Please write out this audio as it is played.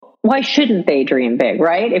why shouldn't they dream big,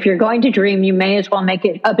 right? If you're going to dream, you may as well make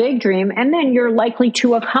it a big dream, and then you're likely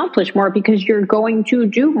to accomplish more because you're going to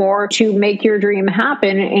do more to make your dream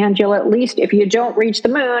happen. And you'll at least, if you don't reach the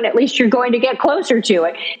moon, at least you're going to get closer to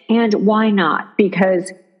it. And why not?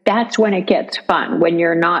 Because that's when it gets fun, when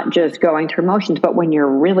you're not just going through motions, but when you're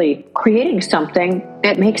really creating something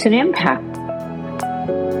that makes an impact.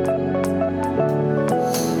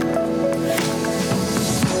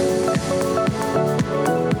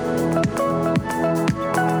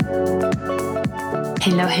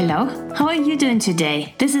 Hello. How are you doing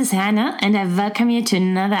today? This is Hannah, and I welcome you to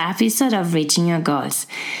another episode of Reaching Your Goals.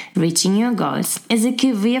 Reaching Your Goals is a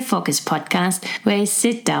career-focused podcast where I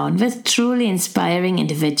sit down with truly inspiring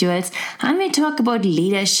individuals and we talk about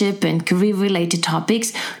leadership and career-related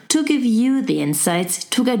topics to give you the insights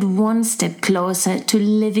to get one step closer to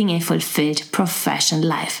living a fulfilled professional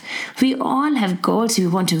life. We all have goals we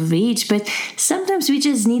want to reach, but sometimes we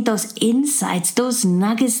just need those insights, those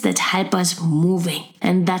nuggets that help us moving.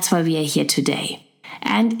 And that's why we are here today.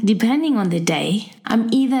 And depending on the day,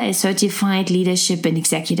 I'm either a certified leadership and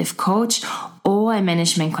executive coach or a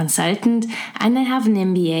management consultant, and I have an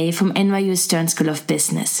MBA from NYU Stern School of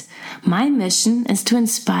Business. My mission is to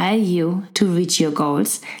inspire you to reach your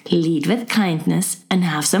goals, lead with kindness, and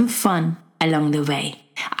have some fun along the way.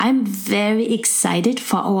 I'm very excited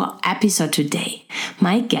for our episode today.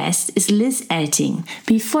 My guest is Liz Elting.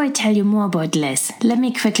 Before I tell you more about Liz, let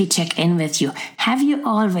me quickly check in with you. Have you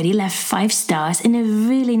already left 5 stars and a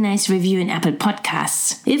really nice review in Apple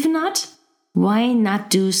Podcasts? If not, why not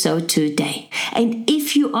do so today? And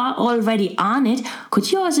if you are already on it,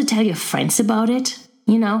 could you also tell your friends about it?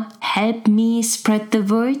 Help me spread the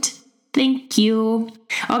word. Thank you.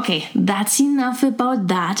 Okay, that's enough about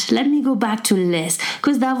that. Let me go back to Liz,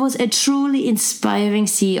 because that was a truly inspiring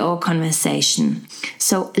CEO conversation.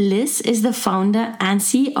 So Liz is the founder and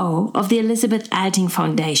CEO of the Elizabeth Elting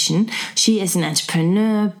Foundation. She is an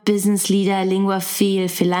entrepreneur, business leader, linguophile,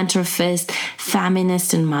 philanthropist,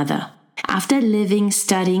 feminist, and mother. After living,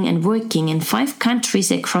 studying, and working in 5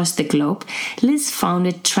 countries across the globe, Liz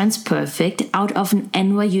founded TransPerfect out of an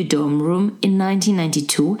NYU dorm room in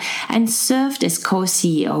 1992 and served as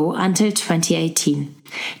co-CEO until 2018.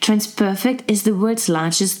 TransPerfect is the world's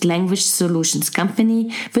largest language solutions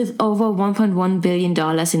company with over $1.1 billion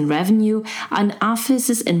in revenue and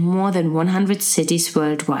offices in more than 100 cities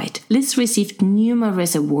worldwide. Liz received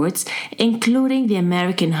numerous awards, including the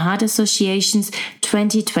American Heart Association's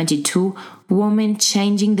 2022 Woman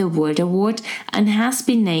Changing the World Award, and has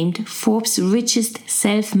been named Forbes' richest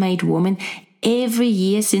self-made woman every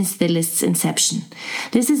year since the list's inception.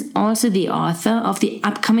 Liz is also the author of the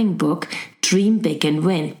upcoming book Dream Big and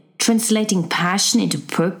Win, translating passion into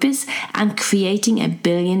purpose and creating a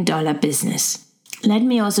billion-dollar business. Let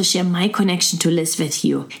me also share my connection to Liz with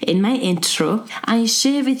you. In my intro, I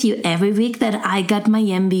share with you every week that I got my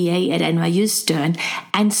MBA at NYU Stern,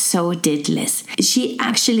 and so did Liz. She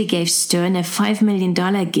actually gave Stern a $5 million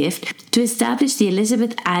gift to establish the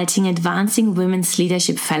Elizabeth Elting Advancing Women's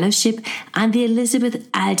Leadership Fellowship and the Elizabeth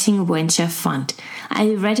Elting Venture Fund.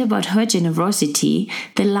 I read about her generosity,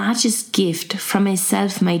 the largest gift from a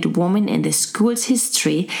self-made woman in the school's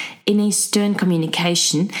history, in a Stern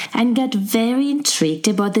communication, and got very intrigued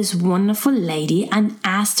about this wonderful lady and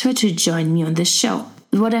asked her to join me on the show.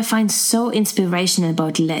 What I find so inspirational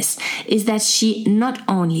about Liz is that she not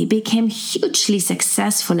only became hugely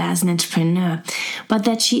successful as an entrepreneur, but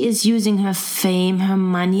that she is using her fame, her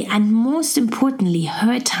money, and most importantly,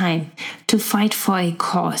 her time to fight for a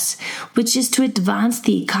cause, which is to advance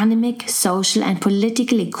the economic, social, and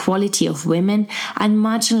political equality of women and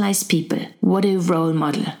marginalized people. What a role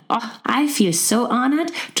model. I feel so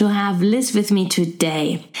honored to have Liz with me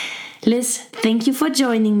today. Liz, thank you for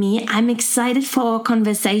joining me. I'm excited for our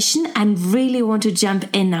conversation and really want to jump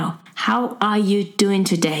in now. How are you doing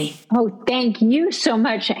today? Oh, thank you so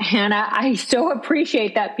much, Hannah. I so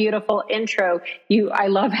appreciate that beautiful intro. I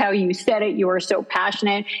love how you said it. You are so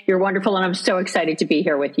passionate. You're wonderful. And I'm so excited to be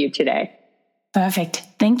here with you today. Perfect.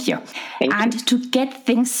 Thank you. And to get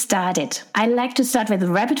things started, I like to start with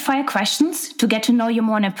rapid fire questions to get to know you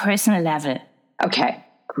more on a personal level. Okay,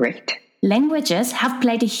 great. Languages have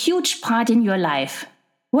played a huge part in your life.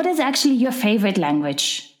 What is actually your favorite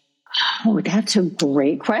language? Oh, that's a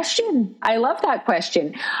great question. I love that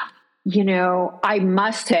question. I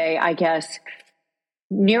must say, I guess,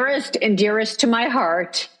 nearest and dearest to my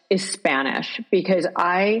heart is Spanish, because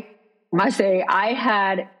I must say I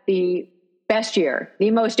had the best year,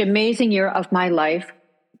 the most amazing year of my life,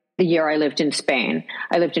 the year I lived in Spain.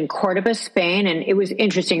 I lived in Cordoba, Spain, and it was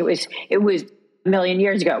interesting. It was a million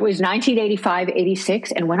years ago. It was 1985,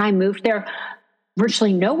 86. And when I moved there,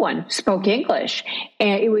 virtually no one spoke English.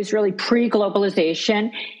 And it was really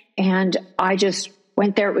pre-globalization. And I just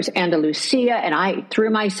went there. It was Andalusia, and I threw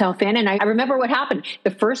myself in. And I remember what happened.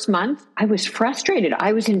 The first month, I was frustrated.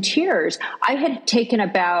 I was in tears. I had taken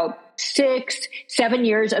about 6-7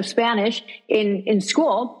 years of Spanish in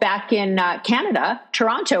school back in Canada,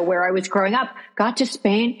 Toronto, where I was growing up, got to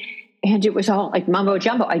Spain, and it was all like mumbo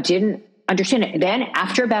jumbo. I didn't understand it. Then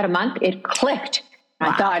after about a month, it clicked. Wow.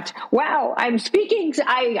 I thought, wow, I'm speaking,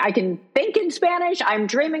 I can think in Spanish. I'm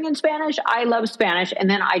dreaming in Spanish. I love Spanish. And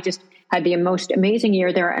then I just had the most amazing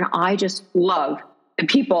year there. And I just love the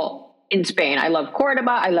people in Spain. I love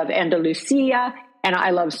Cordoba. I love Andalusia. And I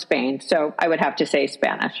love Spain. So I would have to say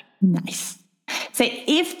Spanish. Nice. So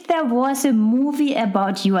if there was a movie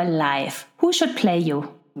about your life, who should play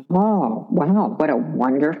you? Oh, wow. What a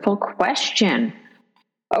wonderful question.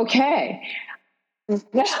 Okay.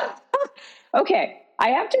 Okay. I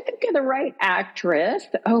have to think of the right actress.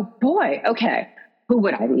 Oh, boy. Okay. Who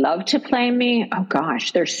would I love to play me? Oh,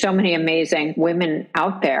 gosh. There's so many amazing women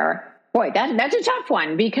out there. Boy, that's a tough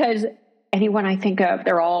one because anyone I think of,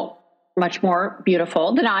 they're all much more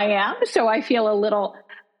beautiful than I am. So I feel a little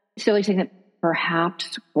silly saying that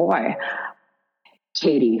perhaps, boy,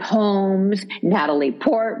 Katie Holmes, Natalie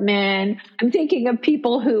Portman. I'm thinking of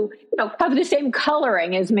people who, have the same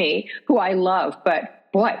coloring as me, who I love. But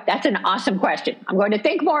boy, that's an awesome question. I'm going to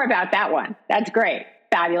think more about that one. That's great.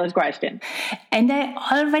 Fabulous question. And I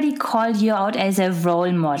already called you out as a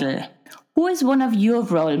role model. Who is one of your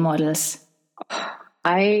role models?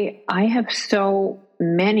 I have so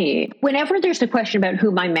many. Whenever there's a question about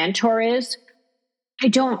who my mentor is, I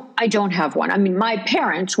don't have one. I mean, my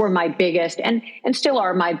parents were my biggest and still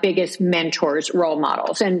are my biggest mentors, role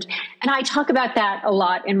models. And I talk about that a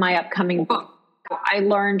lot in my upcoming book. I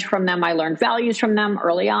learned from them. I learned values from them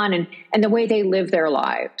early on and the way they live their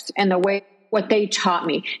lives and what they taught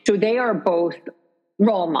me. So they are both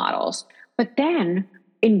role models. But then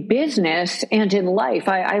in business and in life,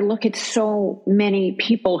 I look at so many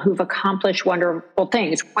people who've accomplished wonderful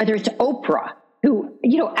things, whether it's Oprah, who,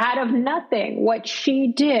 out of nothing, what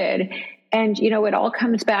she did. And, it all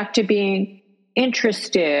comes back to being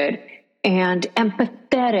interested and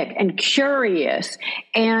empathetic and curious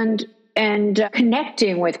and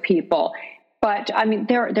connecting with people. But I mean,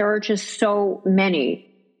 there are just so many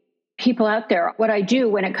people out there. What I do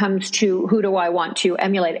when it comes to who do I want to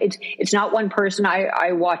emulate, it's not one person.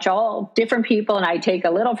 I watch all different people and I take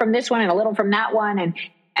a little from this one and a little from that one.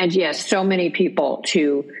 And yes, so many people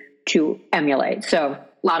to emulate. So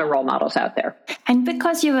a lot of role models out there. And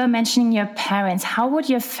because you were mentioning your parents, how would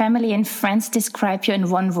your family and friends describe you in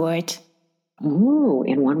one word? Ooh,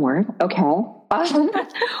 in one word? Okay.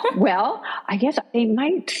 Well, I guess they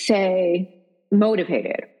might say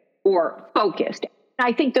motivated or focused.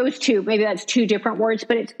 I think those two, maybe that's two different words,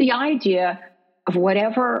 but it's the idea of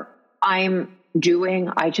whatever I'm doing,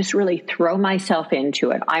 I just really throw myself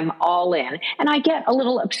into it. I'm all in and I get a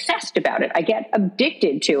little obsessed about it. I get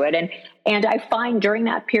addicted to it. And I find during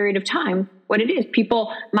that period of time what it is.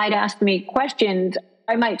 People might ask me questions.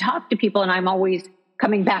 I might talk to people and I'm always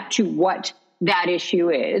coming back to what that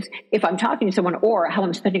issue is. If I'm talking to someone or how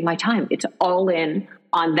I'm spending my time, it's all in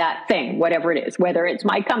on that thing, whatever it is, whether it's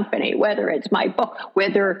my company, whether it's my book,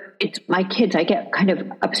 whether it's my kids. I get kind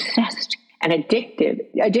of obsessed and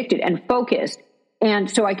addicted and focused.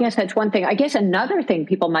 And so I guess that's one thing. I guess another thing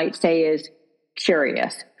people might say is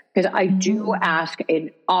curious, because I do ask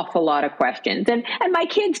an awful lot of questions. And my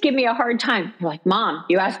kids give me a hard time. They're like, Mom,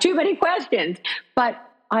 you ask too many questions. But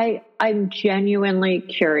I'm genuinely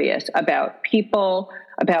curious about people,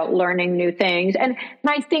 about learning new things. And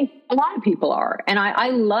I think a lot of people are. And I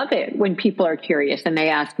love it when people are curious and they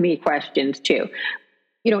ask me questions too.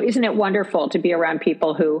 Isn't it wonderful to be around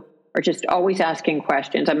people who are just always asking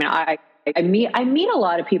questions? I mean, I meet a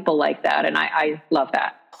lot of people like that, and I love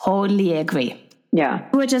that. Totally agree. Yeah.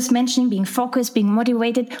 You were just mentioning being focused, being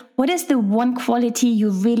motivated. What is the one quality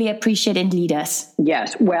you really appreciate in leaders?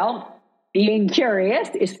 Yes. Well, being curious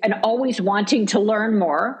and always wanting to learn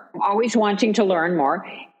more,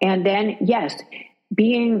 And then, yes,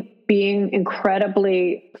 being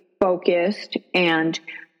incredibly focused and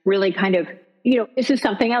really kind of, this is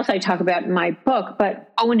something else I talk about in my book,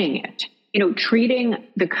 but owning it. Treating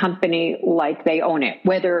the company like they own it,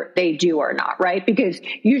 whether they do or not, right? Because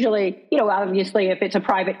usually, obviously, if it's a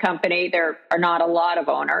private company, there are not a lot of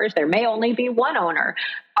owners. There may only be one owner,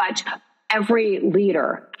 but every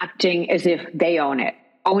leader acting as if they own it,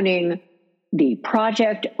 owning the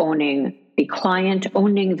project, owning the client,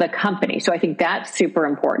 owning the company. So I think that's super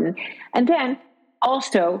important. And then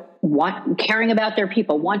also caring about their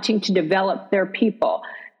people, wanting to develop their people.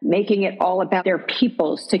 making it all about their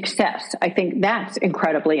people's success. I think that's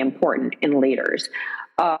incredibly important in leaders.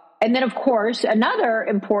 And then, of course, another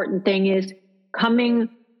important thing is coming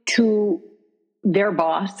to their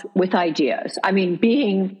boss with ideas. I mean,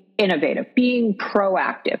 being innovative, being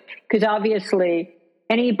proactive, because obviously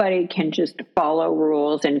anybody can just follow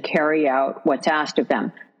rules and carry out what's asked of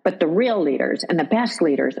them. But the real leaders and the best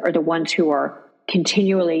leaders are the ones who are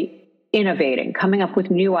continually innovating, coming up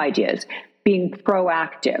with new ideas, being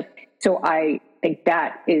proactive. So I think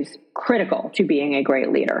that is critical to being a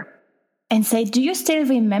great leader. And say, do you still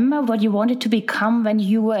remember what you wanted to become when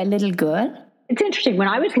you were a little girl? It's interesting. When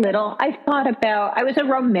I was little, I was a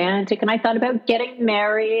romantic, and I thought about getting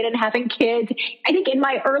married and having kids. I think in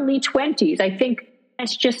my early 20s, I think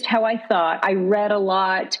that's just how I thought. I read a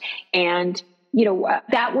lot, and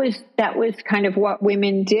that was kind of what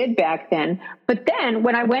women did back then. But then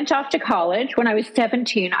when I went off to college, when I was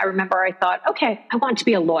 17, I remember I thought, okay, I want to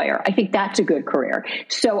be a lawyer. I think that's a good career.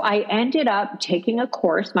 So I ended up taking a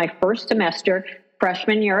course my first semester, first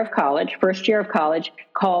year of college,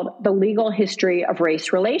 called The Legal History of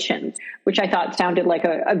Race Relations, which I thought sounded like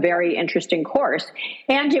a very interesting course.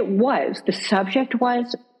 And it was. The subject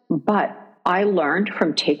was, but I learned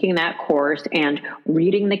from taking that course and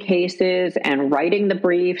reading the cases and writing the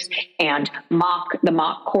briefs and the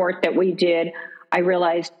mock court that we did. I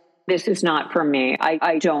realized this is not for me.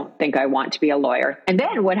 I don't think I want to be a lawyer. And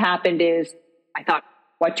then what happened is I thought,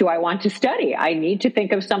 what do I want to study? I need to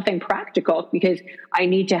think of something practical because I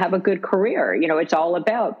need to have a good career. It's all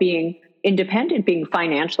about being independent, being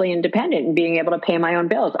financially independent, and being able to pay my own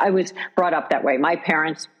bills. I was brought up that way. My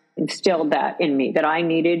parents instilled that in me, that I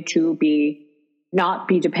needed to not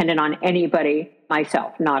be dependent on anybody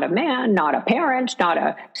myself, not a man, not a parent, not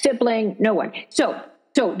a sibling, no one. So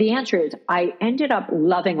the answer is I ended up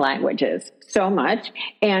loving languages so much.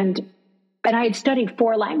 And I had studied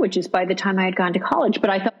 4 languages by the time I had gone to college, but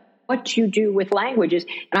I thought, what do you do with languages?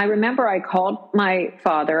 And I remember I called my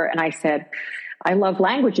father and I said, I love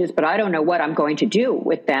languages, but I don't know what I'm going to do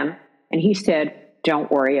with them. And he said,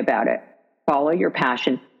 don't worry about it. Follow your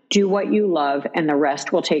passion. Do what you love, and the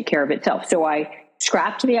rest will take care of itself. So I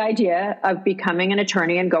scrapped the idea of becoming an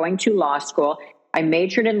attorney and going to law school. I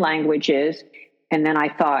majored in languages. And then I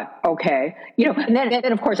thought, okay, and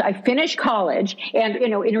then of course I finished college, and,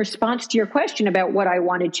 in response to your question about what I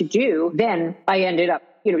wanted to do, then I ended up,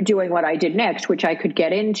 doing what I did next, which I could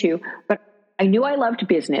get into. But I knew I loved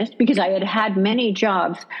business because I had had many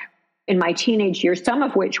jobs in my teenage years, some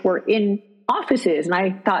of which were in offices. And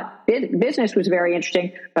I thought business was very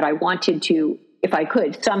interesting, but I wanted to, if I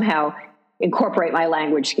could, somehow incorporate my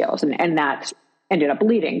language skills. And that's ended up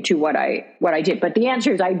leading to what I did. But the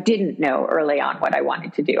answer is I didn't know early on what I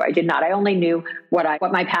wanted to do. I did not. I only knew what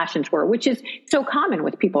my passions were, which is so common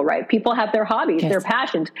with people, right? People have their hobbies, their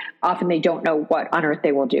passions. Often they don't know what on earth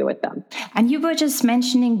they will do with them. And you were just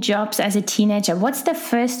mentioning jobs as a teenager. What's the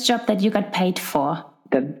first job that you got paid for?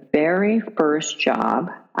 The very first job,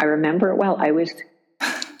 I remember it well.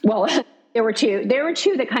 There were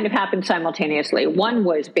two that kind of happened simultaneously. One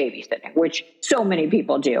was babysitting, which so many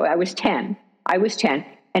people do. I was 10.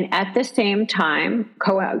 And at the same time,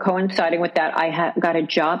 coinciding with that, I got a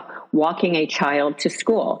job walking a child to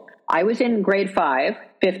school. I was in grade 5,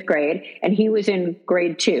 5th grade, and he was in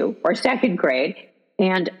grade 2 or 2nd grade.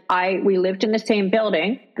 And we lived in the same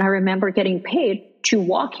building. And I remember getting paid to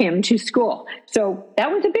walk him to school. So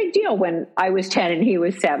that was a big deal when I was 10 and he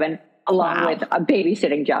was 7, along with a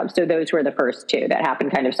babysitting job. So those were the first 2 that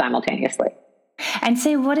happened kind of simultaneously. And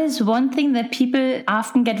say, what is one thing that people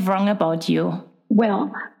often get wrong about you?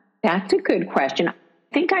 Well, that's a good question. I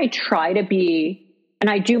think I try to be, and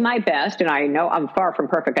I do my best, and I know I'm far from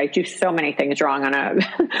perfect. I do so many things wrong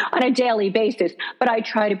on a daily basis, but I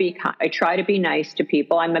try to be nice to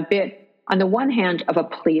people. I'm a bit, on the one hand, of a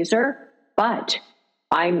pleaser, but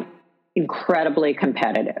I'm incredibly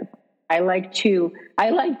competitive. I like to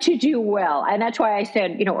do well. And that's why I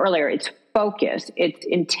said, earlier, it's focus, it's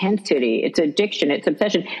intensity, it's addiction, it's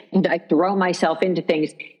obsession. And I throw myself into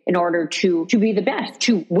things in order to be the best,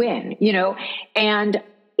 to win, And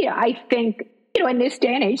I think, in this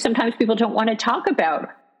day and age, sometimes people don't want to talk about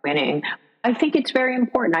winning. I think it's very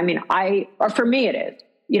important. I mean, for me it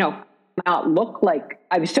is, not look like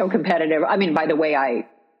I'm so competitive. I mean, by the way I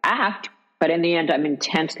act, but in the end, I'm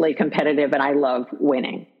intensely competitive and I love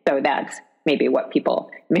winning. So that's maybe what people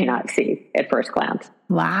may not see at first glance.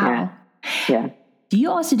 Wow. Yeah. Do you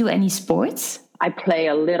also do any sports? I play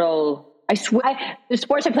a little. The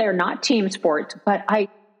sports I play are not team sports, but I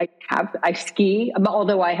ski,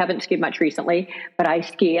 although I haven't skied much recently, but I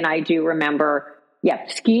ski, and I do remember,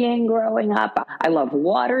 skiing growing up. I love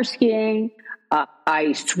water skiing.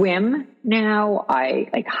 I swim now. I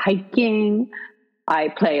like hiking. I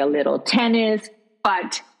play a little tennis,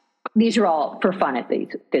 but these are all for fun at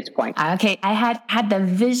this point. Okay, I had the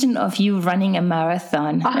vision of you running a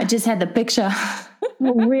marathon. I just had the picture.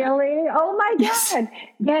 Really? Oh my Yes. God.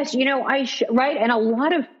 Yes. Right. And a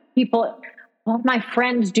lot of people, all of my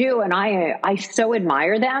friends do. And I so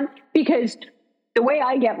admire them because the way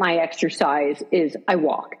I get my exercise is I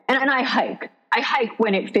walk and I hike. I hike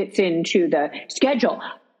when it fits into the schedule.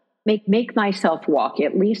 Make myself walk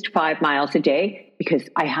at least 5 miles a day because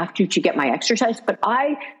I have to get my exercise. But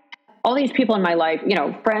all these people in my life,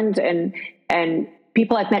 friends and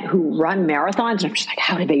people I've met who run marathons, and I'm just like,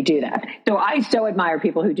 how do they do that? So I so admire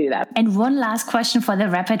people who do that. And one last question for the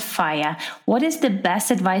rapid fire. What is the best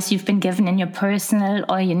advice you've been given in your personal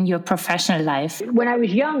or in your professional life? When I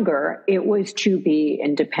was younger, it was to be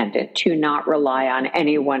independent, to not rely on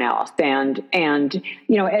anyone else. And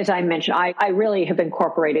as I mentioned, I really have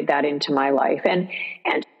incorporated that into my life and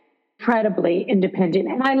incredibly independent.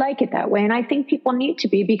 And I like it that way. And I think people need to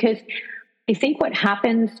be, because I think what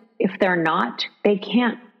happens if they're not, they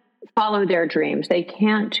can't follow their dreams. They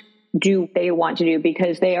can't do what they want to do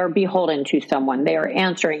because they are beholden to someone. They are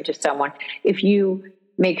answering to someone. If you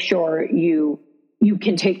make sure you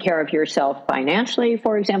can take care of yourself financially,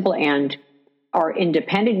 for example, and are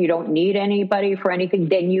independent, you don't need anybody for anything,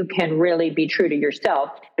 then you can really be true to yourself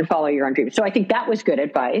and follow your own dreams. So I think that was good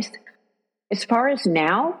advice. As far as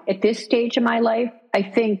now, at this stage of my life, I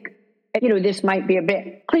think, this might be a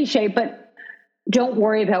bit cliche, but don't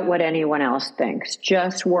worry about what anyone else thinks.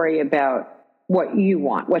 Just worry about what you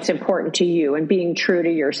want, what's important to you, and being true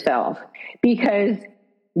to yourself, because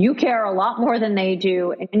you care a lot more than they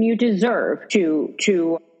do, and you deserve to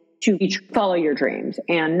follow your dreams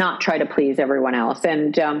and not try to please everyone else.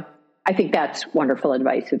 And I think that's wonderful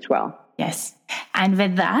advice as well. Yes. And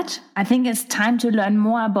with that, I think it's time to learn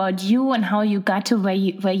more about you and how you got to where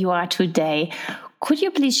you are today. Could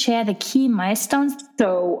you please share the key milestones?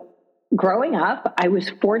 So growing up, I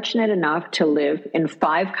was fortunate enough to live in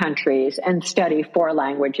 5 countries and study 4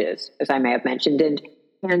 languages, as I may have mentioned.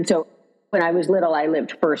 And so when I was little, I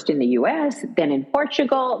lived first in the US, then in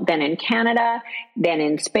Portugal, then in Canada, then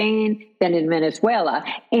in Spain, then in Venezuela.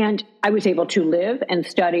 And I was able to live and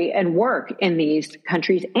study and work in these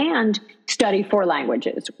countries and study 4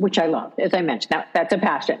 languages, which I loved. As I mentioned, that's a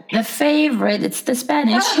passion. The favorite, it's the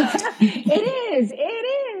Spanish. It is.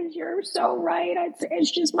 You're so right.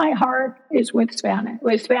 It's just my heart is with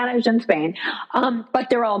Spanish and Spain. But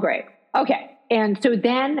they're all great. Okay. And so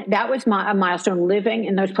then that was a milestone, living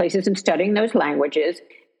in those places and studying those languages.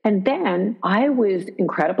 And then I was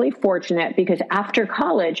incredibly fortunate because after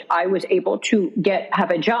college, I was able to have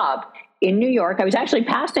a job in New York. I was actually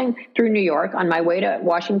passing through New York on my way to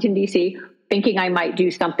Washington, D.C., thinking I might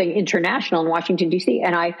do something international in Washington, D.C.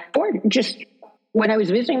 And when I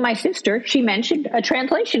was visiting my sister, she mentioned a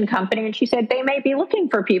translation company, and she said they may be looking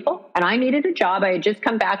for people. And I needed a job. I had just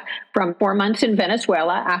come back from 4 months in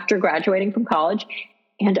Venezuela after graduating from college.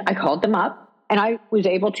 And I called them up, and I was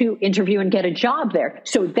able to interview and get a job there.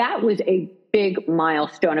 So that was a big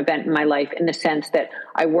milestone event in my life, in the sense that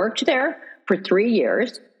I worked there for 3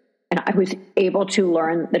 years. And I was able to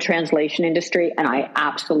learn the translation industry, and I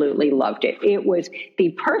absolutely loved it. It was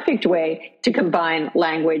the perfect way to combine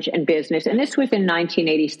language and business. And this was in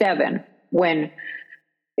 1987, when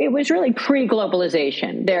it was really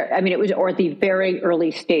pre-globalization. It was the very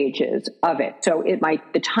early stages of it. So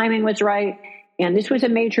the timing was right. And this was a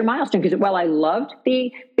major milestone because while I loved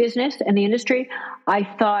the business and the industry, I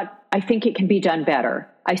think it can be done better.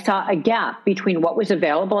 I saw a gap between what was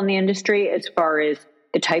available in the industry as far as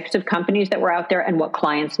the types of companies that were out there and what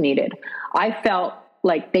clients needed. I felt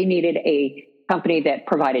like they needed a company that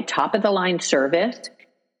provided top of the line service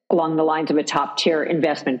along the lines of a top tier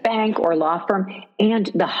investment bank or law firm,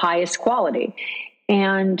 and the highest quality.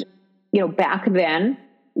 And, back then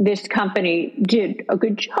this company did a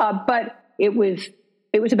good job, but it was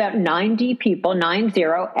about 90 people, 90,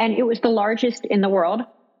 and it was the largest in the world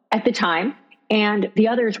at the time. And the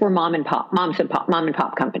others were mom and pop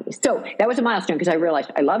companies. So that was a milestone because I realized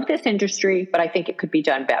I love this industry, but I think it could be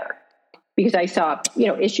done better because I saw,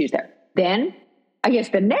 issues there. Then I guess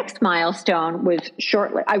the next milestone was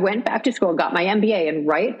I went back to school, got my MBA, and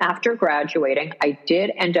right after graduating, I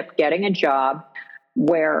did end up getting a job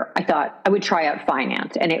where I thought I would try out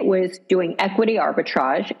finance. And it was doing equity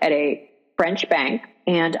arbitrage at a French bank.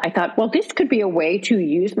 And I thought, well, this could be a way to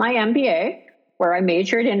use my MBA, where I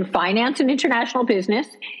majored in finance and international business,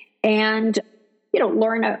 and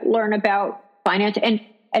learn about finance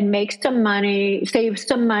and make some money, save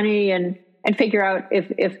some money, and figure out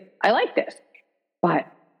if I like this. But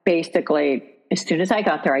basically, as soon as I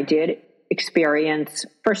got there, I did experience,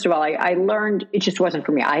 first of all, I learned it just wasn't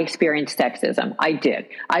for me. I experienced sexism. I did.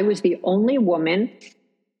 I was the only woman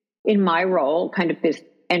in my role, kind of this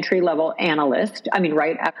entry-level analyst. I mean,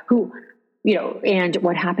 right, who, and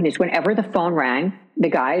what happened is whenever the phone rang, the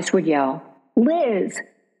guys would yell, "Liz,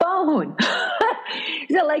 phone."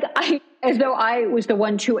 So as though I was the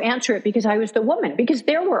one to answer it because I was the woman, because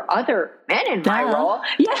there were other men in my role.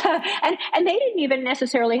 Yeah. And they didn't even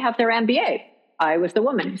necessarily have their MBA. I was the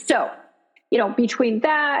woman. So, between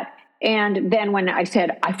that and then when I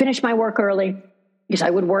said, I finished my work early because I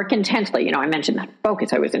would work intensely, I mentioned that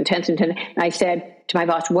focus, I was intense. And I said to my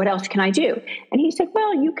boss, what else can I do? And he said,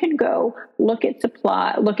 well, you can go look in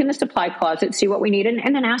the supply closet, see what we need,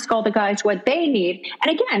 and then ask all the guys what they need.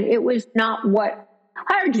 And again, it was not what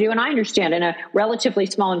I hired to do. And I understand in a relatively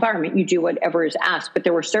small environment, you do whatever is asked, but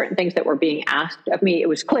there were certain things that were being asked of me. It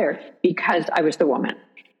was clear because I was the woman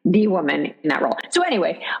in that role. So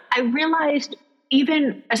anyway, I realized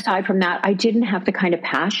even aside from that, I didn't have the kind of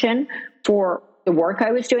passion for the work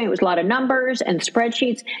I was doing. It was a lot of numbers and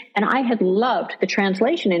spreadsheets. And I had loved the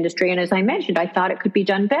translation industry. And as I mentioned, I thought it could be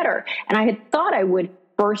done better. And I had thought I would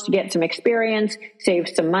first get some experience, save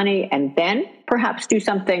some money, and then perhaps do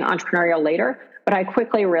something entrepreneurial later. But I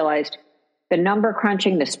quickly realized the number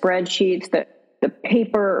crunching, the spreadsheets, the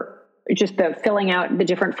paper, just the filling out the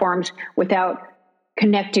different forms without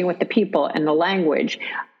connecting with the people and the language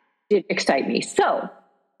did excite me. So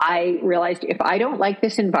I realized if I don't like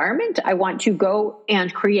this environment, I want to go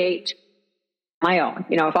and create my own.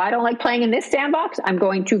 If I don't like playing in this sandbox, I'm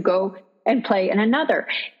going to go and play in another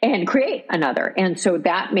and create another. And so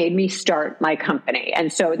that made me start my company.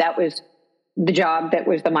 And so that was the job that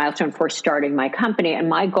was the milestone for starting my company. And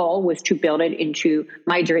my goal was to build it into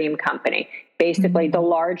my dream company, basically the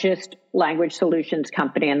largest language solutions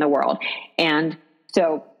company in the world. And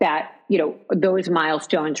so that, those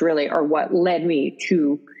milestones really are what led me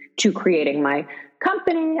to creating my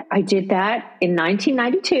company. I did that in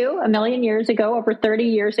 1992, a million years ago, over 30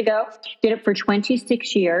 years ago, did it for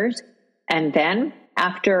 26 years. And then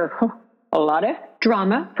after a lot of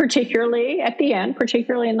drama, particularly at the end,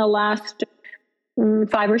 particularly in the last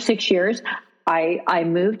 5 or 6 years, I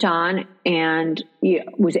moved on and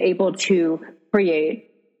was able to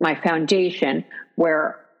create my foundation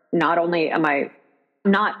where not only am I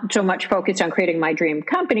not so much focused on creating my dream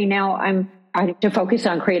company, now I'm trying to focus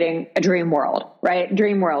on creating a dream world, right?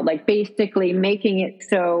 Dream world, like basically making it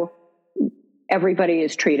so everybody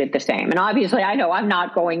is treated the same. And obviously I know I'm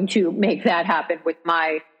not going to make that happen with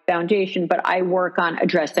my foundation, but I work on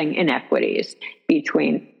addressing inequities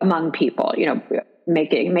among people,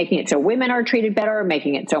 making it so women are treated better,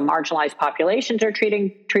 making it so marginalized populations are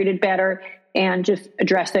treated better, and just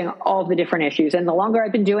addressing all the different issues. And the longer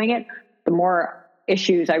I've been doing it, the more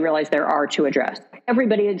issues I realize there are to address.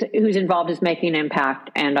 Everybody who's involved is making an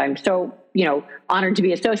impact, and I'm so, honored to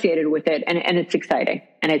be associated with it. And it's exciting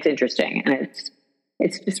and it's interesting and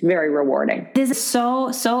it's just very rewarding. This is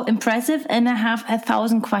so impressive. And I have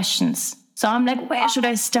 1,000 questions. So I'm like, where should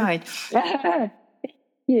I start?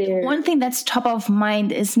 Yeah. One thing that's top of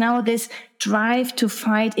mind is now this drive to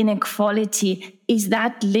fight inequality. Is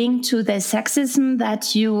that linked to the sexism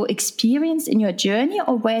that you experienced in your journey,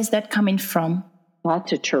 or where is that coming from?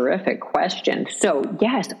 That's a terrific question. So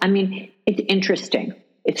yes, it's interesting.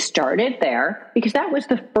 It started there because that was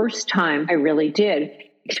the first time I really did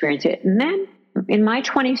experience it. And then in my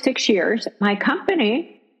 26 years, my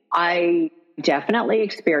company, I definitely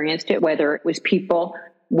experienced it, whether it was people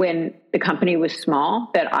when the company was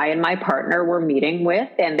small that I and my partner were meeting with,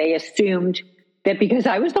 and they assumed that because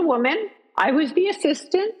I was the woman, I was the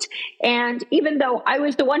assistant. And even though I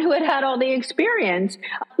was the one who had all the experience,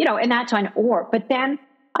 and that's on but then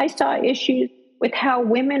I saw issues with how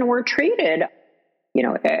women were treated,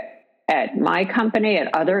 at my company,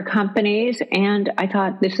 at other companies. And I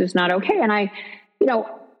thought, this is not okay. And I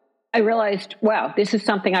realized, wow, this is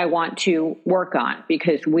something I want to work on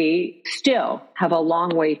because we still have a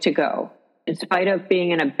long way to go. In spite of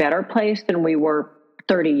being in a better place than we were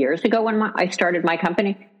 30 years ago when I started my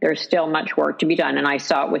company, there's still much work to be done. And I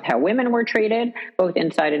saw it with how women were treated, both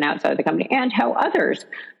inside and outside of the company, and how other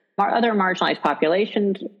marginalized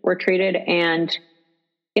populations were treated. And,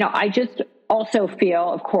 I just also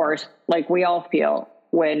feel, of course, like we all feel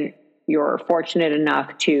when you're fortunate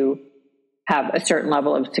enough to have a certain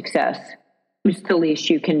level of success, it's the least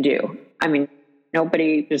you can do.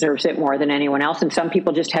 Nobody deserves it more than anyone else. And some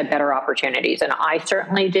people just had better opportunities. And I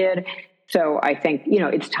certainly did. So I think,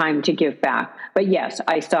 it's time to give back. But yes,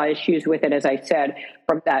 I saw issues with it, as I said,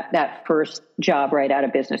 from that first job right out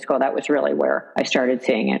of business school. That was really where I started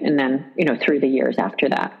seeing it. And then, through the years after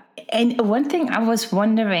that. And one thing I was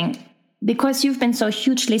wondering, because you've been so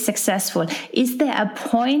hugely successful, is there a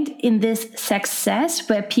point in this success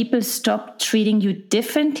where people stop treating you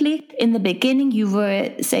differently? In the beginning, you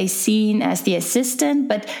were, say, seen as the assistant,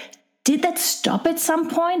 but did that stop at some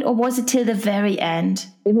point, or was it till the very end?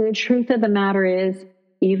 The truth of the matter is,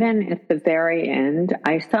 even at the very end,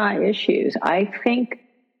 I saw issues. I think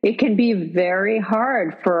it can be very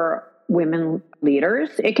hard for women leaders.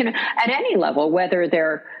 It can, at any level, whether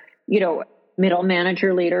they're, middle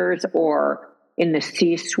manager leaders or in the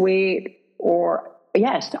C-suite, or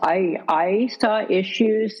yes, I saw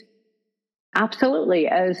issues absolutely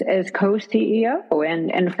as co-CEO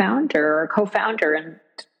and founder, or co-founder and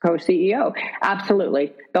co-CEO.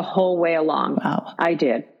 Absolutely. The whole way along. Wow. I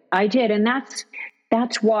did. And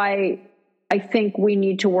that's why I think we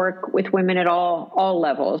need to work with women at all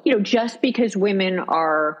levels. Just because women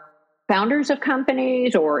are founders of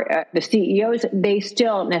companies or the CEOs, they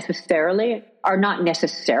still are not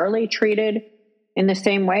necessarily treated in the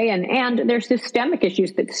same way. And there's systemic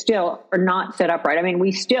issues that still are not set up right. I mean,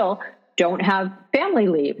 we still don't have family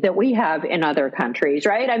leave that we have in other countries,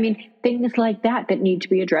 right? I mean, things like that need to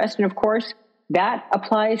be addressed. And of course, that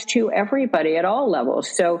applies to everybody at all levels.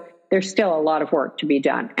 So there's still a lot of work to be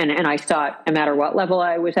done. And I saw it no matter what level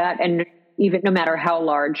I was at, and even no matter how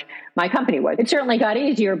large my company was. It certainly got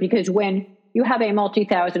easier because when you have a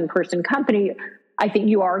multi-thousand person company, I think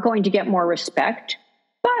you are going to get more respect.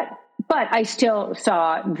 But I still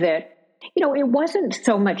saw that, it wasn't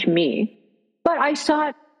so much me, but I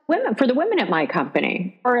saw women, for the women at my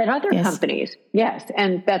company or at other companies. Yes.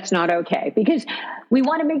 And that's not okay, because we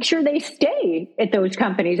want to make sure they stay at those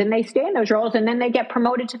companies and they stay in those roles, and then they get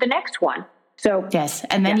promoted to the next one. So yes.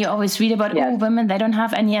 And then you always read about, women, they don't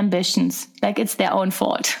have any ambitions. Like it's their own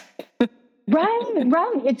fault. Right.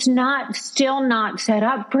 It's still not set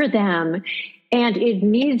up for them. And it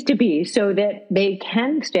needs to be so that they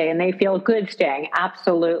can stay and they feel good staying.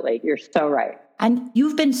 Absolutely. You're so right. And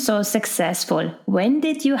you've been so successful. When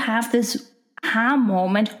did you have this aha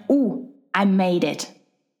moment? Oh, I made it.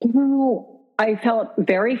 I felt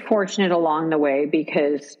very fortunate along the way,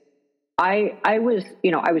 because I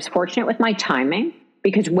was fortunate with my timing,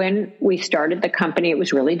 because when we started the company, it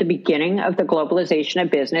was really the beginning of the globalization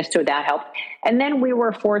of business. So that helped. And then we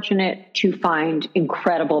were fortunate to find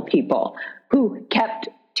incredible people who kept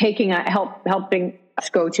helping us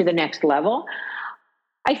go to the next level.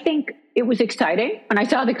 I think it was exciting when I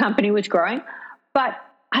saw the company was growing, but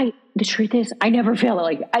the truth is, I never felt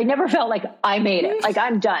like I made it. Like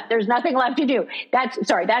I'm done. There's nothing left to do. That's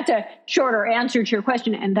a shorter answer to your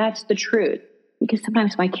question. And that's the truth. Because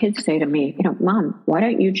sometimes my kids say to me, Mom, why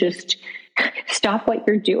don't you just stop what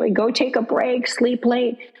you're doing? Go take a break, sleep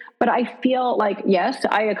late. But I feel like, yes,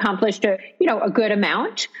 I accomplished a good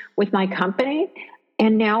amount with my company.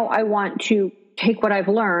 And now I want to take what I've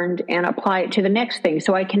learned and apply it to the next thing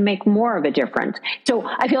so I can make more of a difference. So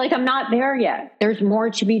I feel like I'm not there yet. There's more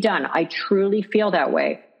to be done. I truly feel that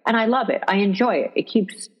way. And I love it. I enjoy it. It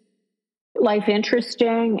keeps life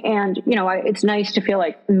interesting. And, it's nice to feel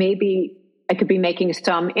like maybe I could be making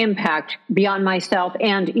some impact beyond myself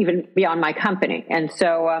and even beyond my company. And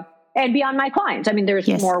so, and beyond my clients. I mean, there's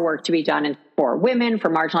more work to be done for women, for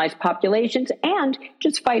marginalized populations, and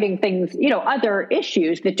just fighting things, other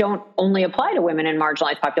issues that don't only apply to women and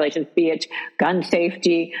marginalized populations, be it gun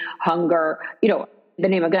safety, hunger, the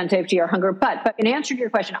name of gun safety or hunger. But in answer to your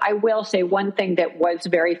question, I will say one thing that was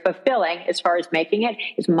very fulfilling as far as making it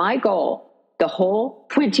is my goal the whole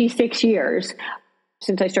 26 years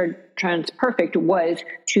since I started TransPerfect was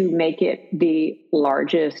to make it the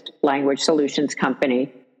largest language solutions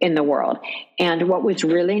company in the world. And what was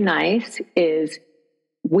really nice is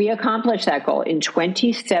we accomplished that goal. In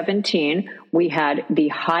 2017, we had the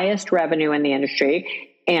highest revenue in the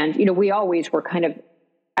industry. And, we always were kind of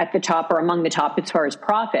at the top or among the top as far as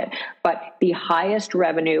profit, but the highest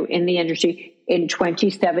revenue in the industry in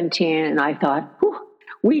 2017. And I thought,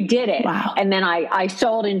 we did it. Wow. And then I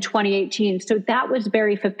sold in 2018. So that was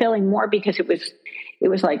very fulfilling, more because it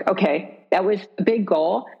was like, okay, that was a big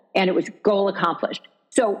goal and it was goal accomplished.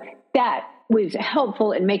 So that was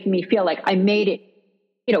helpful in making me feel like I made it,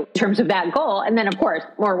 in terms of that goal. And then of course,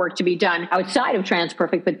 more work to be done outside of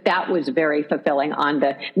TransPerfect, but that was very fulfilling on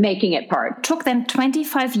the making it part. It took them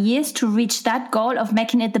 25 years to reach that goal of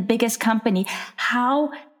making it the biggest company.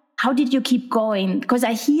 How did you keep going? Because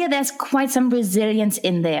I hear there's quite some resilience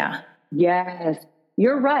in there. Yes,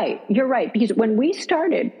 you're right. Because when we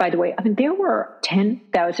started, by the way, there were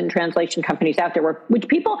 10,000 translation companies out there, which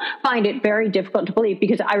people find it very difficult to believe,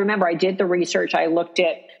 because I remember I did the research. I looked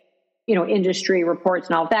at industry reports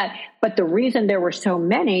and all of that. But the reason there were so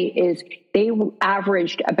many is they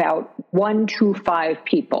averaged about 1 to 5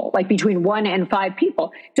 people, like between 1 and 5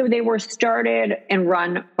 people. So they were started and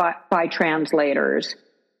run by translators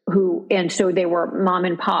and so they were mom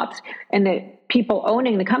and pops, and the people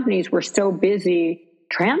owning the companies were so busy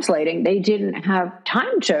translating, they didn't have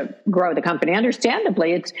time to grow the company.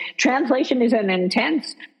 Understandably, translation is an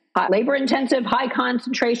intense, labor intensive, high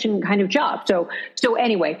concentration kind of job. So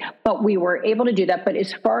anyway, but we were able to do that. But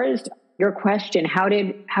as far as your question, how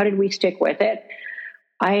did we stick with it?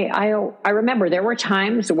 I remember there were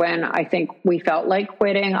times when I think we felt like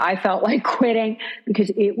quitting. I felt like quitting because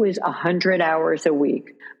it was 100 hours a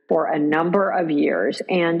week for a number of years.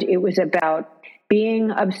 And it was about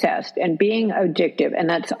being obsessed and being addictive. And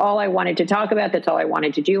that's all I wanted to talk about. That's all I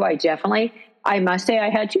wanted to do. I must say I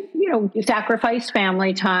had to, sacrifice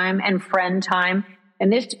family time and friend time.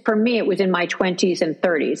 And this, for me, it was in my 20s and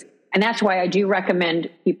 30s. And that's why I do recommend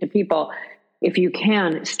to people, if you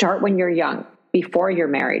can, start when you're young, before you're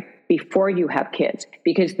married, before you have kids,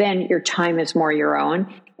 because then your time is more your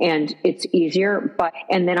own and it's easier.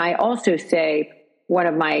 And then I also say, one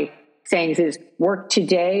of my sayings is, work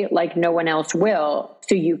today like no one else will,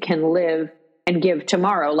 so you can live and give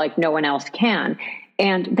tomorrow like no one else can.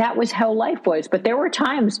 And that was how life was. But there were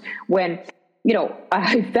times when,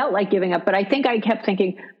 I felt like giving up, but I think I kept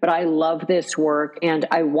thinking, but I love this work and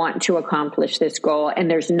I want to accomplish this goal. And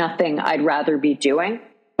there's nothing I'd rather be doing,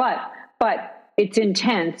 but it's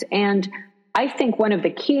intense. And I think one of the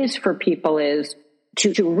keys for people is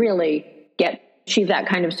to really achieve that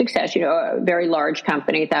kind of success, a very large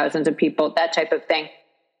company, thousands of people, that type of thing.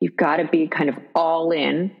 You've got to be kind of all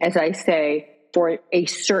in, as I say, for a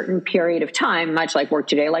certain period of time, much like work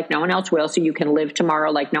today, like no one else will, so you can live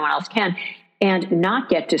tomorrow like no one else can, and not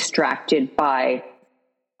get distracted by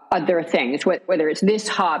other things, whether it's this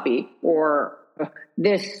hobby or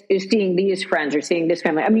this is seeing these friends or seeing this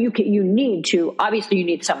family. I mean, you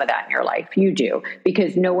need some of that in your life. You do,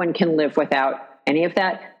 because no one can live without any of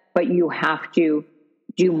that. But you have to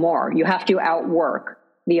do more. You have to outwork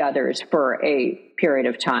the others for a period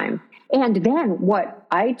of time. And then what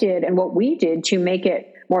I did and what we did to make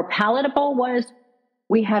it more palatable was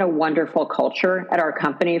we had a wonderful culture at our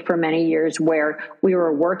company for many years where we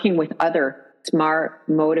were working with other smart,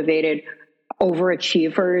 motivated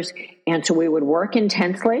overachievers. And so we would work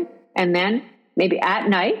intensely. And then maybe at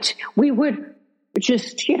night, we would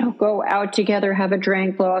just, go out together, have a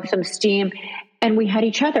drink, blow off some steam. And we had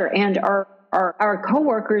each other, and our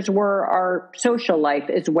coworkers were our social life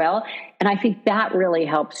as well. And I think that really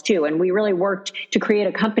helps too. And we really worked to create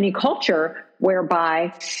a company culture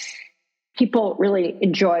whereby people really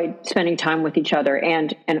enjoyed spending time with each other.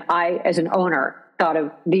 And I, as an owner, thought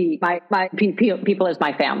of my people as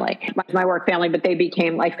my family, my work family, but they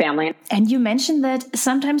became like family. And you mentioned that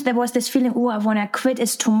sometimes there was this feeling, I want to quit,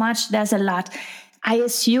 it's too much, there's a lot. I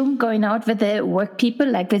assume going out with the work people,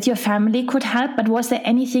 like with your family, could help, but was there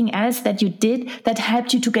anything else that you did that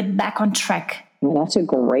helped you to get back on track? Well, that's a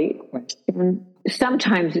great question.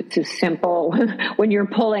 Sometimes it's as simple when you're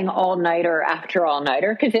pulling all-nighter after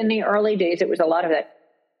all-nighter, because in the early days, it was a lot of that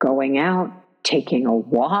going out, taking a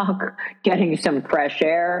walk, getting some fresh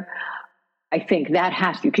air. I think that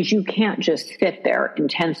has to, because you can't just sit there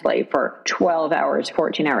intensely for 12 hours,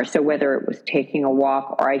 14 hours. So whether it was taking a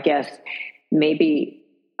walk or I guess maybe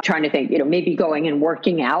trying to think, maybe going and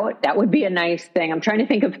working out, that would be a nice thing. I'm trying to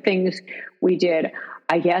think of things we did.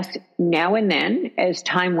 I guess now and then, as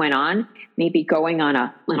time went on, maybe going on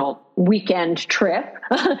a little weekend trip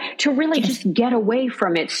to really just get away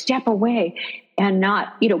from it, step away and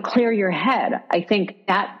not, clear your head. I think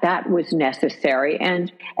that was necessary.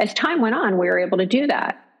 And as time went on, we were able to do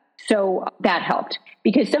that. So that helped,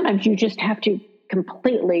 because sometimes you just have to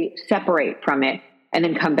completely separate from it and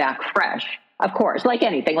then come back fresh. Of course, like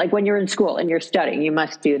anything, like when you're in school and you're studying, you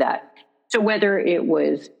must do that. So whether it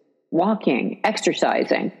was walking,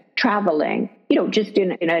 exercising, traveling, just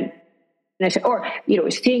or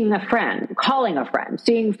seeing a friend, calling a friend,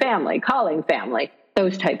 seeing family, calling family,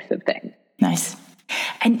 those types of things. Nice.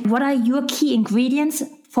 And what are your key ingredients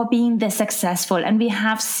for being this successful? And we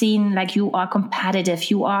have seen, like, you are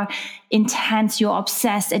competitive, you are intense, you're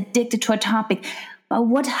obsessed, addicted to a topic. But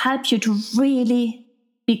what helped you to really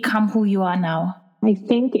become who you are now? I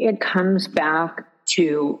think it comes back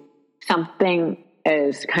to something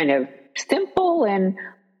as kind of simple and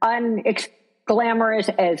unglamorous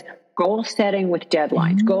as goal setting with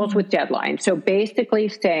deadlines, goals with deadlines. So basically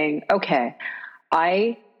saying, okay,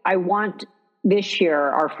 I want this year,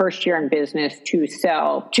 our first year in business, to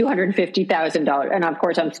sell $250,000. And of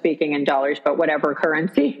course, I'm speaking in dollars, but whatever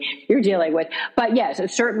currency you're dealing with. But yes, a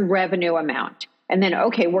certain revenue amount. And then,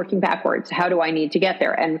 okay, working backwards, how do I need to get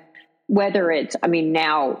there? And whether it's, I mean,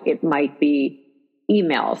 now it might be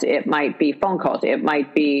emails, it might be phone calls, it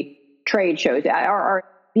might be trade shows.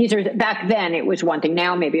 These are, back then it was one thing.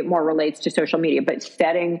 Now maybe it more relates to social media, but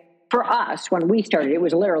for us, when we started, it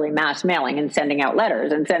was literally mass mailing and sending out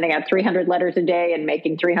letters and sending out 300 letters a day and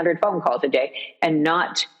making 300 phone calls a day, and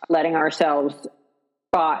not letting ourselves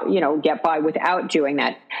get by without doing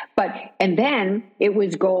that. And then it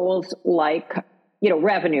was goals like,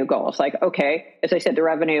 revenue goals. Like, okay, as I said, the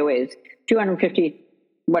revenue is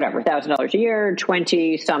 $250,000 a year,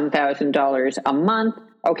 20 some $1,000 a month.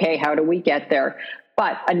 Okay, how do we get there?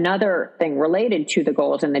 But another thing related to the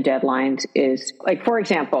goals and the deadlines is, like, for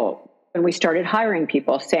example, when we started hiring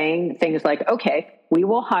people, saying things like, okay, we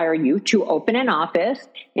will hire you to open an office,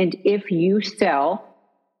 and if you sell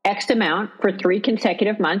X amount for 3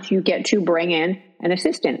 consecutive months, you get to bring in an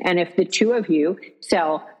assistant. And if the two of you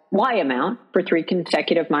sell Y amount for 3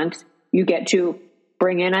 consecutive months, you get to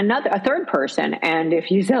bring in a third person. And if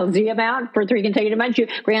you sell Z amount for 3 consecutive months, you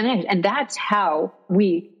bring in. And that's how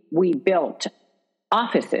we built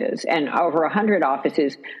offices, and over 100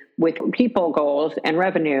 offices with people goals and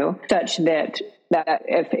revenue, such that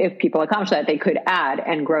if people accomplish that, they could add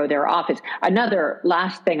and grow their office. Another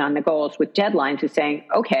last thing on the goals with deadlines is saying,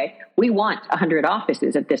 okay, we want 100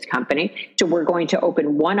 offices at this company, so we're going to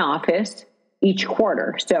open 1 office each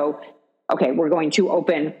quarter. So, okay, we're going to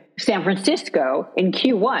open San Francisco in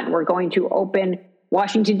Q1. We're going to open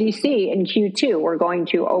Washington, D.C. in Q2. We're going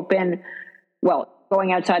to open,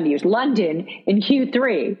 going outside to use London in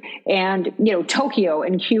Q3, and Tokyo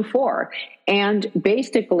in Q4, and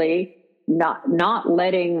basically not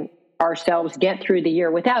letting ourselves get through the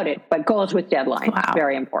year without it. But goals with deadlines, wow.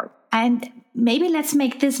 Very important. And maybe let's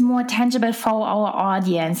make this more tangible for our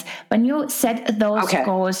audience. When you set those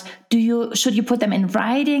goals, should you put them in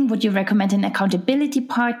writing? Would you recommend an accountability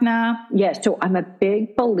partner? Yes. So I'm a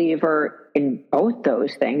big believer in both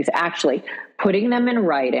those things, actually. Putting them in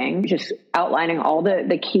writing, just outlining all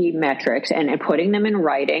the key metrics and putting them in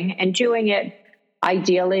writing, and doing it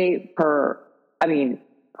ideally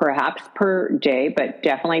perhaps per day, but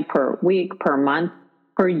definitely per week, per month,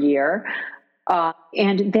 per year.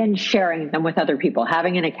 And then sharing them with other people,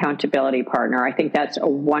 having an accountability partner. I think that's a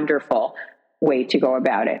wonderful way to go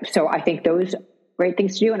about it. So I think those are great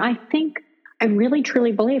things to do. And I really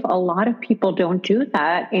truly believe a lot of people don't do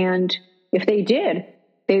that. And if they did,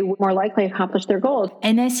 they would more likely accomplish their goals.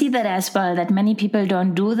 And I see that as well, that many people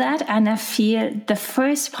don't do that. And I feel the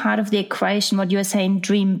first part of the equation, what you're saying,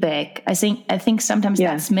 dream big. I think sometimes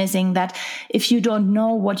that's missing, that if you don't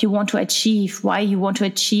know what you want to achieve, why you want to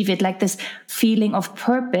achieve it, like this feeling of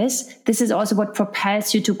purpose, this is also what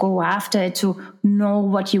propels you to go after it, to know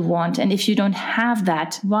what you want. And if you don't have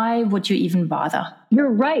that, why would you even bother? You're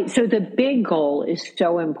right. So the big goal is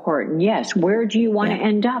so important. Yes. Where do you want to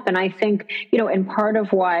end up? And I think, and part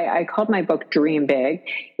of why I called my book Dream Big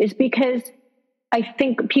is because I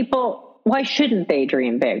think people, why shouldn't they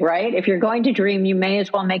dream big, right? If you're going to dream, you may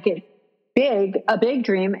as well make it big, a big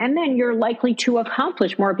dream, and then you're likely to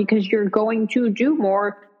accomplish more because you're going to do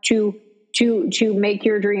more to make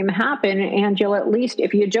your dream happen. And you'll, at least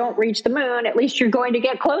if you don't reach the moon, at least you're going to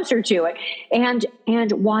get closer to it. And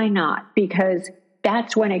why not? Because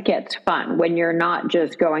that's when it gets fun, when you're not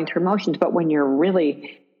just going through motions, but when you're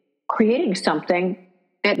really creating something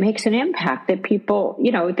that makes an impact, that people,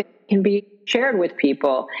 that can be shared with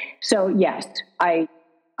people. So yes, I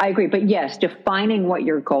agree. But yes, defining what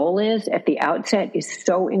your goal is at the outset is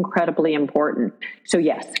so incredibly important. So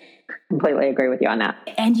yes, completely agree with you on that.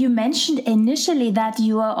 And you mentioned initially that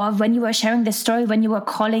when you were sharing the story, when you were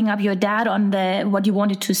calling up your dad on what you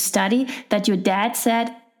wanted to study, that your dad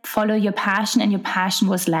said, follow your passion, and your passion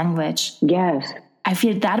was language. Yes. I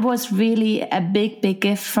feel that was really a big, big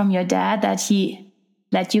gift from your dad, that he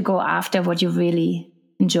let you go after what you really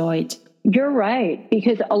enjoyed. You're right,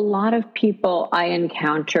 because a lot of people I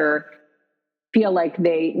encounter feel like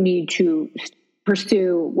they need to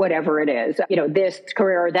pursue whatever it is, this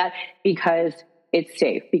career or that, because it's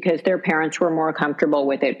safe, because their parents were more comfortable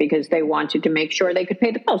with it, because they wanted to make sure they could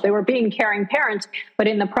pay the bills. They were being caring parents, but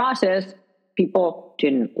in the process, people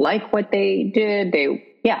didn't like what they did.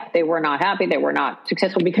 They were not happy. They were not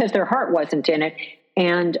successful because their heart wasn't in it.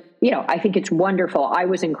 And, I think it's wonderful. I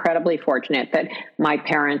was incredibly fortunate that my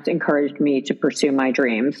parents encouraged me to pursue my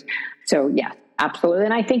dreams. So yes, absolutely.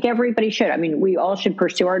 And I think everybody should. I mean, we all should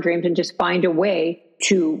pursue our dreams and just find a way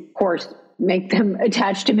to, of course, make them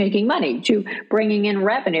attached to making money, to bringing in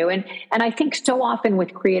revenue. And I think so often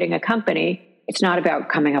with creating a company, it's not about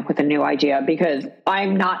coming up with a new idea, because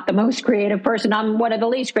I'm not the most creative person. I'm one of the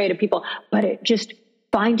least creative people, but it just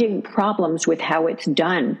finding problems with how it's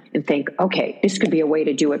done and think, okay, this could be a way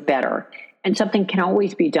to do it better. And something can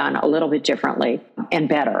always be done a little bit differently and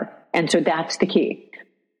better. And so that's the key.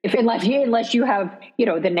 Unless you have,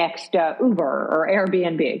 the next Uber or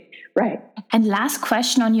Airbnb, right? And last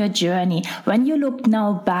question on your journey. When you look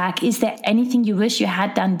now back, is there anything you wish you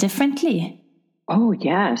had done differently? Oh,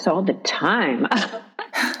 yes, all the time.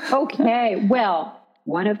 Okay. Well,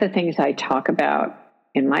 one of the things I talk about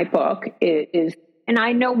in my book is, and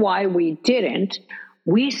I know why we didn't,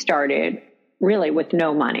 we started really with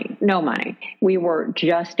no money. We were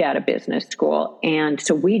just out of business school. And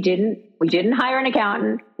so we didn't hire an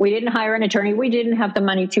accountant. We didn't hire an attorney. We didn't have the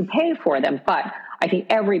money to pay for them. But I think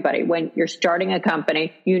everybody, when you're starting a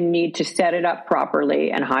company, you need to set it up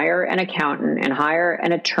properly and hire an accountant and hire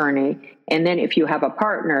an attorney. And then if you have a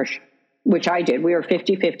partner, which I did, we were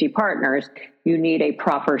 50-50 partners, you need a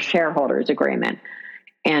proper shareholders agreement.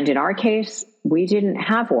 And in our case, we didn't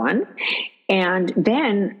have one. And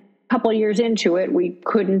then couple of years into it, we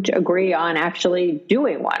couldn't agree on actually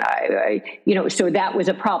doing one. So that was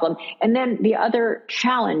a problem. And then the other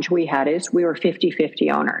challenge we had is we were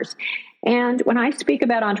 50-50 owners. And when I speak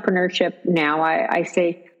about entrepreneurship now, I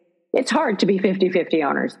say it's hard to be 50-50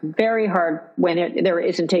 owners. Very hard when there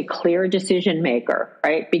isn't a clear decision maker,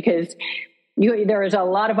 right? Because there is a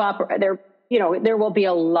lot of there will be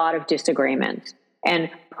a lot of disagreements.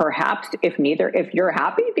 And perhaps if you're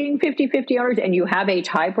happy being 50-50 owners and you have a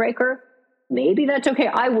tiebreaker, maybe that's okay.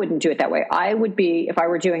 I wouldn't do it that way. If I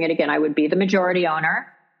were doing it again, I would be the majority owner,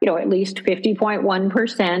 at least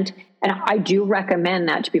 50.1%. And I do recommend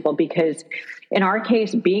that to people, because in our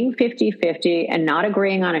case, being 50-50 and not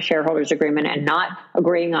agreeing on a shareholders agreement and not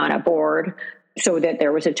agreeing on a board so that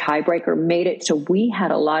there was a tiebreaker made it so we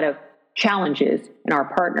had a lot of challenges in our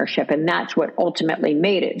partnership, and that's what ultimately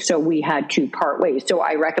made it so we had to part ways. So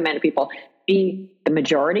I recommend people be the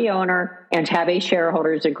majority owner and have a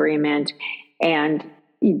shareholders agreement, and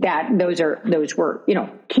those were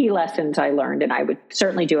key lessons I learned, and I would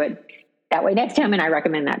certainly do it that way next time. And I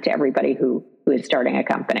recommend that to everybody who is starting a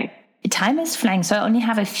company. Time is flying, so I only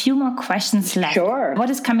have a few more questions left. Sure. What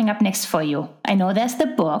is coming up next for you? I know there's the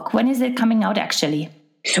book. When is it coming out actually?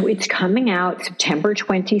 So it's coming out September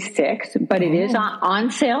 26th, but it is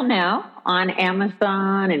on sale now on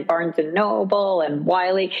Amazon and Barnes & Noble and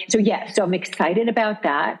Wiley. So I'm excited about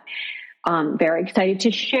that. Very excited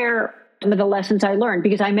to share some of the lessons I learned,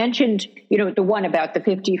 because I mentioned, the one about the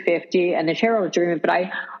 50-50 and the shareholders agreement, but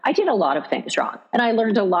I did a lot of things wrong and I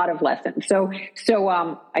learned a lot of lessons. So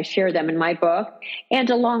I share them in my book, and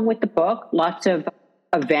along with the book, lots of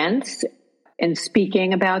events and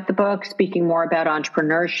speaking about the book, speaking more about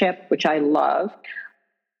entrepreneurship, which I love.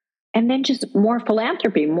 And then just more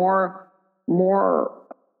philanthropy, more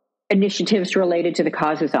initiatives related to the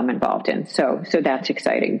causes I'm involved in. So that's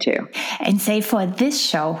exciting too. And say for this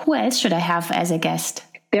show, who else should I have as a guest?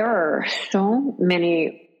 There are so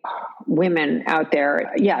many women out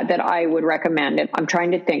there, that I would recommend. And I'm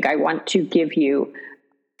trying to think. I want to give you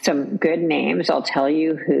some good names. I'll tell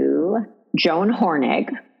you who. Joan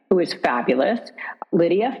Hornig, who is fabulous,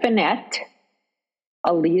 Lydia Finette,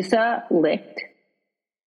 Aliza Licht,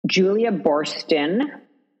 Julia Borston,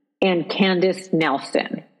 and Candace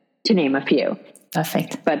Nelson, to name a few.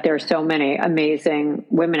 Perfect. But there's so many amazing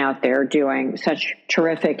women out there doing such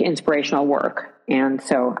terrific, inspirational work. And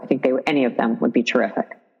so I think any of them would be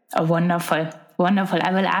terrific. Oh, wonderful. Wonderful.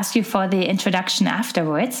 I will ask you for the introduction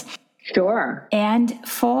afterwards. Sure. And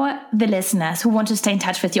for the listeners who want to stay in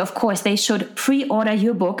touch with you, of course, they should pre-order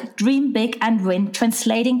your book, Dream Big and Win,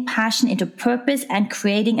 Translating Passion into Purpose and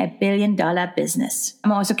Creating a $1 Billion Business.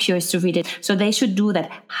 I'm also curious to read it. So they should do that.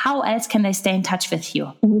 How else can they stay in touch with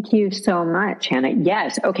you? Thank you so much, Hannah.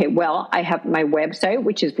 Yes. Okay. Well, I have my website,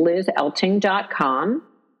 which is lizelting.com.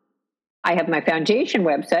 I have my foundation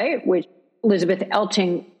website, which is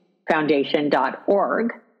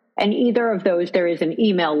elizabetheltingfoundation.org. And either of those, there is an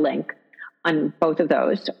email link on both of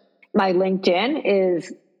those. My LinkedIn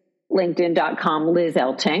is linkedin.com Liz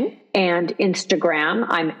Elting, and Instagram,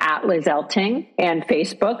 I'm at Liz Elting, and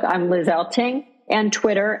Facebook, I'm Liz Elting, and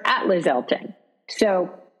Twitter at Liz Elting.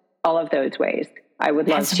 So all of those ways. I would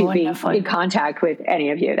love to be in contact with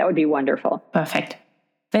any of you. That would be wonderful. Perfect.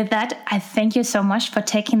 With that, I thank you so much for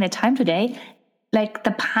taking the time today. Like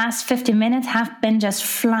the past 50 minutes have been just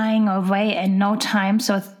flying away in no time.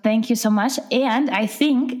 So thank you so much. And I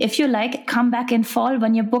think if you like, come back in fall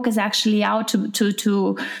when your book is actually out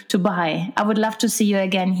to buy. I would love to see you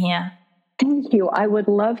again here. Thank you. I would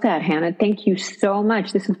love that, Hannah. Thank you so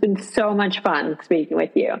much. This has been so much fun speaking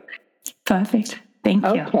with you. Perfect. Thank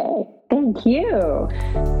you. Okay. Thank you.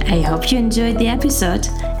 I hope you enjoyed the episode.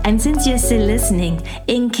 And since you're still listening,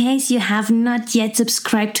 in case you have not yet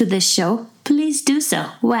subscribed to this show, please do so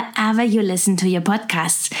wherever you listen to your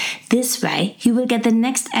podcasts. This way, you will get the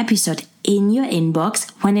next episode in your inbox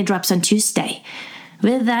when it drops on Tuesday.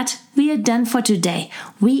 With that, we are done for today.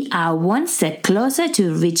 We are one step closer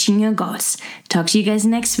to reaching your goals. Talk to you guys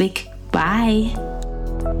next week. Bye.